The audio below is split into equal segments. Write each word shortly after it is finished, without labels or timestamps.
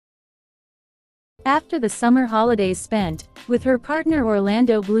After the summer holidays spent with her partner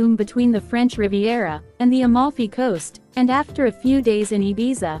Orlando Bloom between the French Riviera and the Amalfi Coast, and after a few days in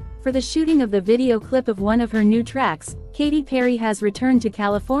Ibiza for the shooting of the video clip of one of her new tracks, Katy Perry has returned to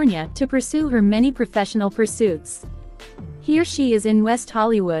California to pursue her many professional pursuits. Here she is in West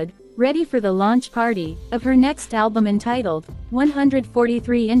Hollywood, ready for the launch party of her next album entitled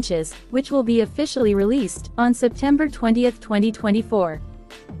 143 Inches, which will be officially released on September 20, 2024.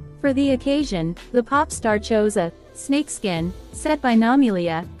 For the occasion, the pop star chose a snakeskin set by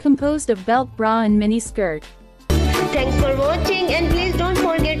Namelia, composed of belt, bra and mini skirt. Thanks for watching, and please don't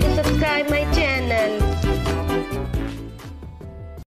forget to subscribe my